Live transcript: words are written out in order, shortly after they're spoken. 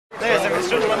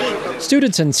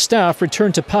Students and staff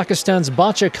returned to Pakistan's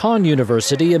Bacha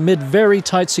University amid very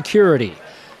tight security,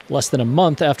 less than a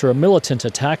month after a militant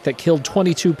attack that killed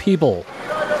 22 people.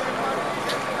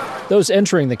 Those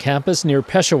entering the campus near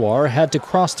Peshawar had to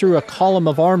cross through a column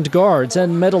of armed guards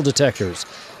and metal detectors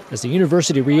as the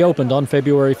university reopened on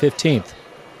February 15th.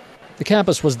 The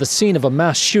campus was the scene of a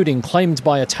mass shooting claimed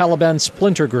by a Taliban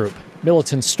splinter group.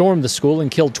 Militants stormed the school and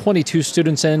killed 22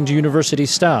 students and university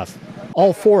staff.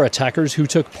 All 4 attackers who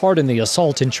took part in the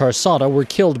assault in Charsada were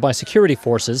killed by security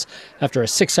forces after a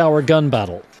 6-hour gun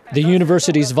battle. The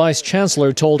university's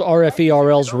vice-chancellor told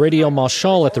RFERL's Radio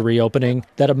Mashal at the reopening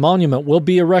that a monument will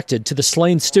be erected to the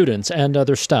slain students and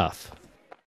other staff.